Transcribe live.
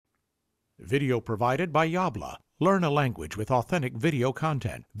Video provided by Yabla. Learn a language with authentic video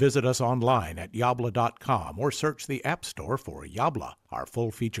content. Visit us online at yabla.com or search the App Store for Yabla. Our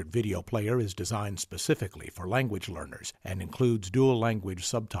full-featured video player is designed specifically for language learners and includes dual language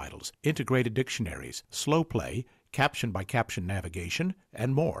subtitles, integrated dictionaries, slow play, caption-by-caption navigation,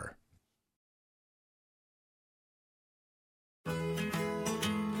 and more.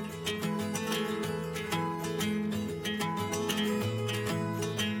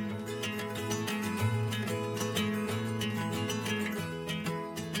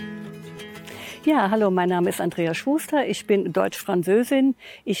 Ja, hallo, mein Name ist Andrea Schuster. Ich bin Deutsch-Französin.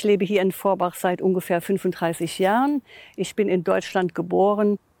 Ich lebe hier in Forbach seit ungefähr 35 Jahren. Ich bin in Deutschland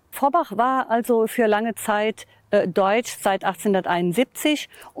geboren. Forbach war also für lange Zeit deutsch seit 1871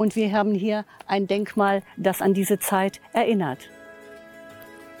 und wir haben hier ein Denkmal, das an diese Zeit erinnert.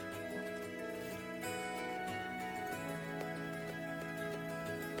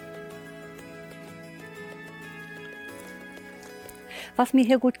 Was mir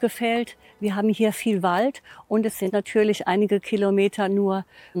hier gut gefällt, wir haben hier viel Wald und es sind natürlich einige Kilometer nur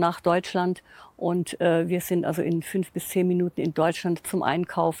nach Deutschland. Und wir sind also in 5 bis 10 Minuten in Deutschland zum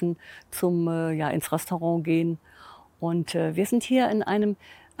Einkaufen, ins Restaurant gehen. Und wir sind hier an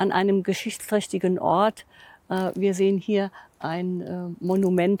einem geschichtsträchtigen Ort. Wir sehen hier ein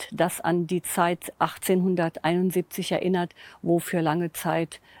Monument, das an die Zeit 1871 erinnert, wo für lange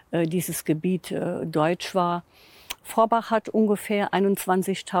Zeit dieses Gebiet deutsch war. Forbach hat ungefähr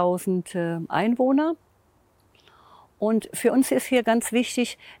 21.000 Einwohner. Und für uns ist hier ganz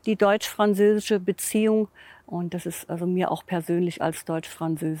wichtig die deutsch-französische Beziehung. Und das ist also mir auch persönlich als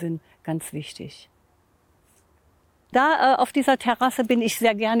Deutsch-Französin ganz wichtig. Da auf dieser Terrasse bin ich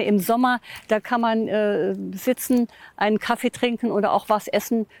sehr gerne im Sommer. Da kann man sitzen, einen Kaffee trinken oder auch was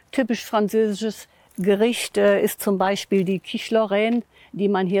essen. Typisch französisches Gericht ist zum Beispiel die Quiche Lorraine, die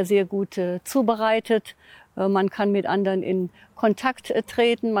man hier sehr gut zubereitet. Man kann mit anderen in Kontakt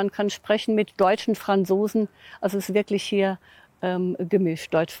treten, man kann sprechen mit deutschen Franzosen. Also es ist wirklich hier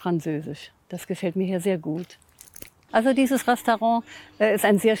gemischt, deutsch-französisch. Das gefällt mir hier sehr gut. Also dieses Restaurant ist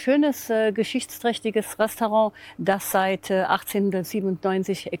ein sehr schönes, geschichtsträchtiges Restaurant, das seit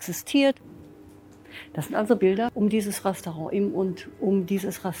 1897 existiert. Das sind also Bilder um dieses Restaurant, im und um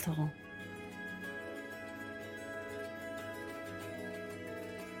dieses Restaurant.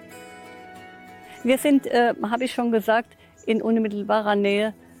 Wir sind, habe ich schon gesagt, in unmittelbarer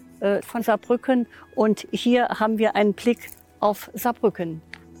Nähe von Saarbrücken und hier haben wir einen Blick auf Saarbrücken.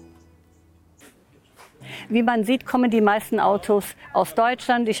 Wie man sieht, kommen die meisten Autos aus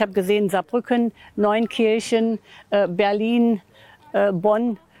Deutschland. Ich habe gesehen Saarbrücken, Neunkirchen, Berlin,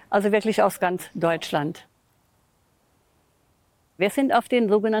 Bonn, also wirklich aus ganz Deutschland. Wir sind auf den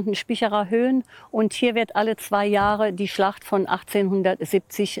sogenannten Spicherer Höhen und hier wird alle 2 Jahre die Schlacht von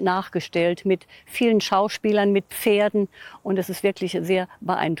 1870 nachgestellt mit vielen Schauspielern, mit Pferden und es ist wirklich sehr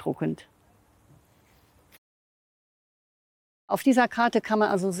beeindruckend. Auf dieser Karte kann man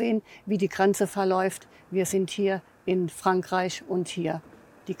also sehen, wie die Grenze verläuft. Wir sind hier in Frankreich und hier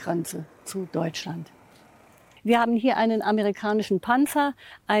die Grenze zu Deutschland. Wir haben hier einen amerikanischen Panzer,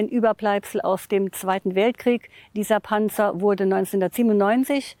 ein Überbleibsel aus dem Zweiten Weltkrieg. Dieser Panzer wurde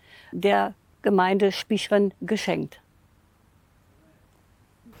 1997 der Gemeinde Spicheren geschenkt.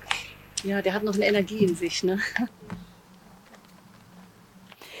 Ja, der hat noch eine Energie in sich, ne?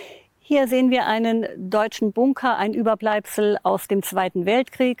 Hier sehen wir einen deutschen Bunker, ein Überbleibsel aus dem Zweiten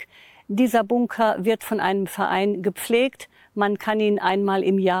Weltkrieg. Dieser Bunker wird von einem Verein gepflegt. Man kann ihn einmal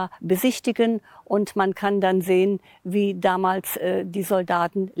im Jahr besichtigen und man kann dann sehen, wie damals die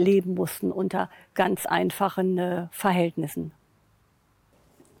Soldaten leben mussten unter ganz einfachen Verhältnissen.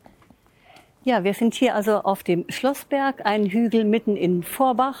 Ja, wir sind hier also auf dem Schlossberg, ein Hügel mitten in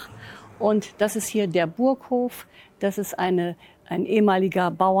Forbach. Und das ist hier der Burghof. Das ist ein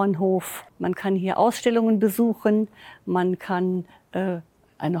ehemaliger Bauernhof. Man kann hier Ausstellungen besuchen, man kann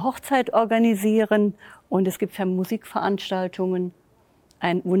eine Hochzeit organisieren und es gibt Musikveranstaltungen.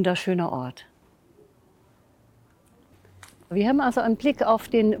 Ein wunderschöner Ort. Wir haben also einen Blick auf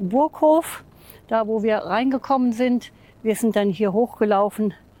den Burghof, da wo wir reingekommen sind. Wir sind dann hier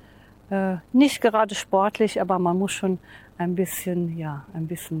hochgelaufen. Nicht gerade sportlich, aber man muss schon ein bisschen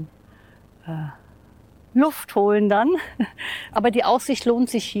Luft holen dann. Aber die Aussicht lohnt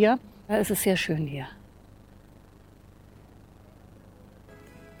sich hier. Es ist sehr schön hier.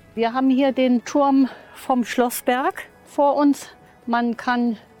 Wir haben hier den Turm vom Schlossberg vor uns. Man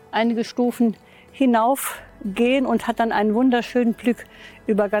kann einige Stufen hinaufgehen und hat dann einen wunderschönen Blick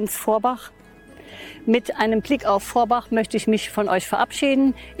über ganz Forbach. Mit einem Blick auf Forbach möchte ich mich von euch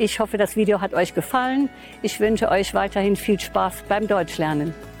verabschieden. Ich hoffe, das Video hat euch gefallen. Ich wünsche euch weiterhin viel Spaß beim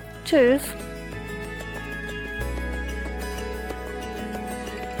Deutschlernen. Tschüss.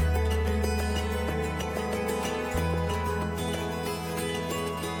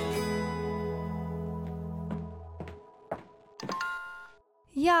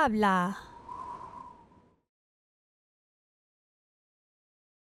 Yabla.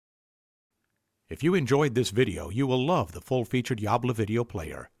 If you enjoyed this video, you will love the full-featured Yabla video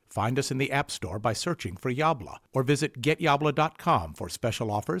player. Find us in the App Store by searching for Yabla, or visit getyabla.com for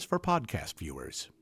special offers for podcast viewers.